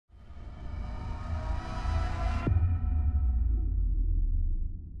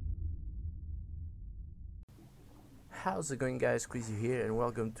How's it going, guys? Squeezeyo here, and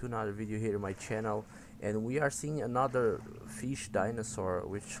welcome to another video here on my channel. And we are seeing another fish dinosaur,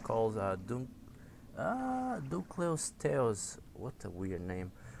 which calls Dunkleosteus. What a weird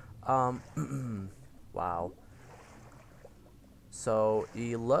name. Wow. So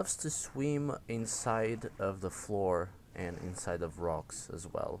he loves to swim inside of the floor and inside of rocks as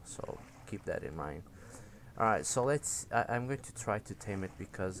well. So keep that in mind. Alright, so I'm going to try to tame it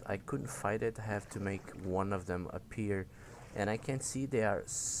because I couldn't fight it. I have to make one of them appear, and I can see they are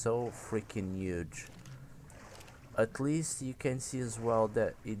so freaking huge. At least you can see as well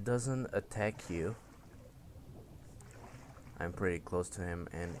that it doesn't attack you. I'm pretty close to him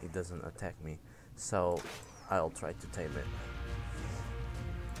and it doesn't attack me, so I'll try to tame it.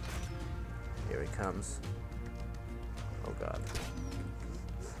 Here he comes. Oh god.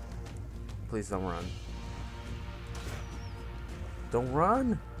 Please don't run. Don't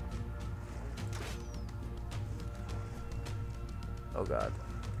run! Oh god.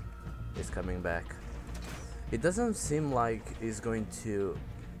 He's coming back. It doesn't seem like he's going to...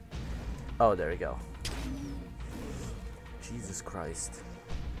 Oh, there we go. Jesus Christ.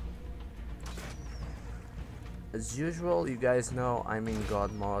 As usual, you guys know I'm in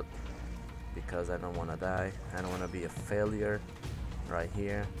God mode because I don't want to die. I don't want to be a failure right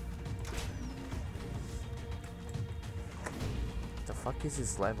here. The fuck is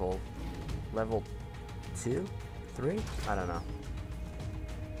this level? Level 2? 3? I don't know.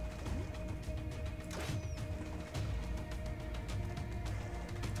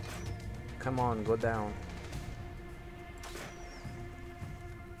 Come on, go down.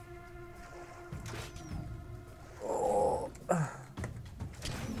 Oh.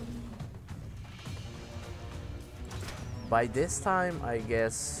 By this time, I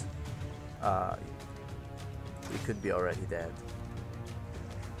guess we could be already dead.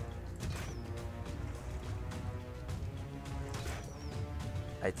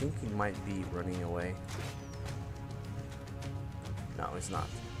 I think he might be running away. No, he's not.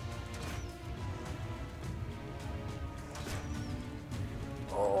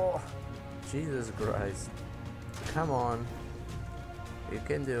 Oh, Jesus Christ. Come on. You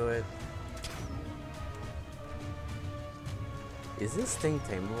can do it. Is this thing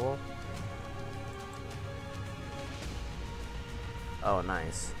tameable? Oh,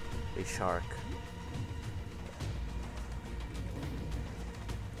 nice. A shark.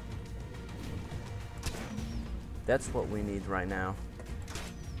 That's what we need right now.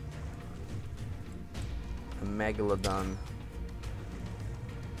 A megalodon.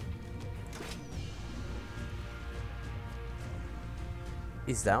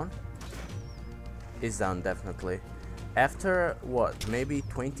 He's down? He's down, definitely. After what? Maybe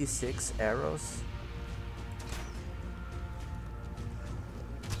 26 arrows?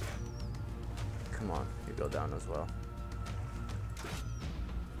 Come on, you go down as well.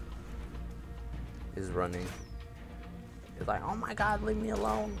 He's running. He's like, oh my god, leave me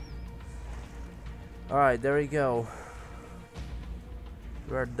alone. Alright, there we go.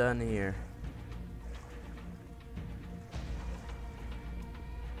 We're done here.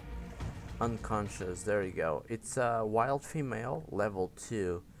 Unconscious, there you go. It's a wild female, level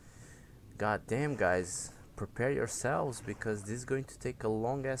 2. God damn, guys, prepare yourselves because this is going to take a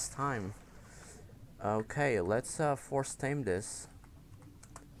long ass time. Okay, let's force tame this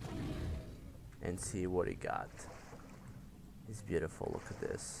and see what he got. He's beautiful, look at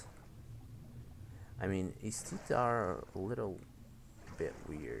this. I mean, his teeth are a little bit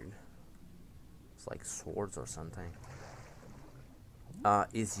weird. It's like swords or something.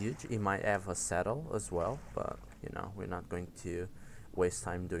 He's huge. He might have a saddle as well, but you know, we're not going to waste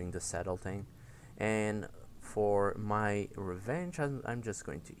time doing the saddle thing. And for my revenge, I'm just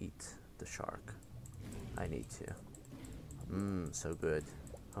going to eat the shark. I need to. So good.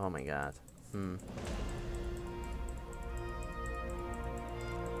 Oh my god.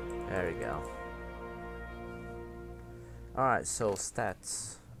 There we go. Alright, so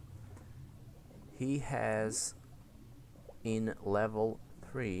stats. He has in level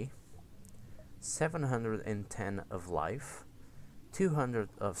 3 710 of life, 200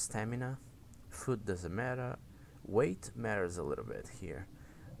 of stamina, food doesn't matter, weight matters a little bit here,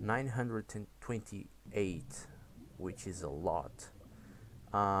 928, which is a lot.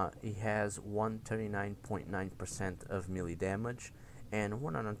 He has 139.9% of melee damage and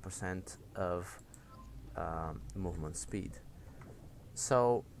 100% of movement speed.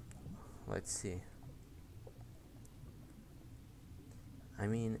 So let's see. I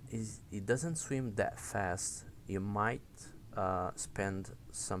mean, it doesn't swim that fast. You might spend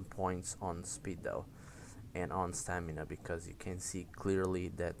some points on speed though, and on stamina, because you can see clearly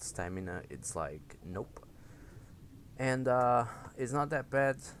that stamina, it's like nope. and it's not that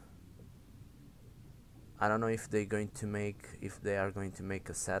bad. I don't know if they are going to make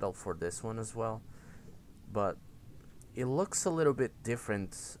a saddle for this one as well, but it looks a little bit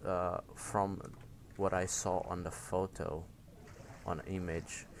different from what I saw on the photo, on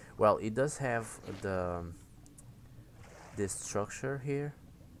image. Well, it does have this structure here,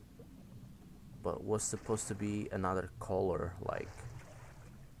 but was supposed to be another color, like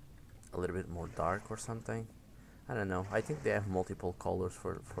a little bit more dark or something. I don't know. I think they have multiple colors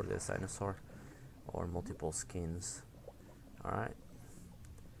for this dinosaur, or multiple skins. Alright,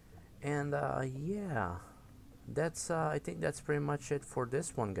 and yeah, that's I think that's pretty much it for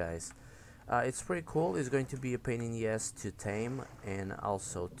this one, guys. It's pretty cool. It's going to be a pain in the ass to tame, and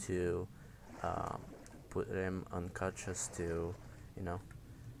also to put them unconscious, to, you know,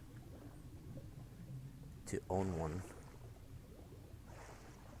 to own one.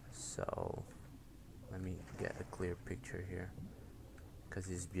 So let me get a clear picture here, because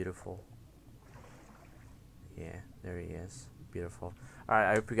he's beautiful. Yeah, there he is. Beautiful. Alright,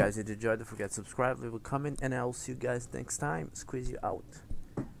 I hope you guys did enjoy. Don't forget to subscribe, leave a comment, and I'll see you guys next time. Squeeze you out.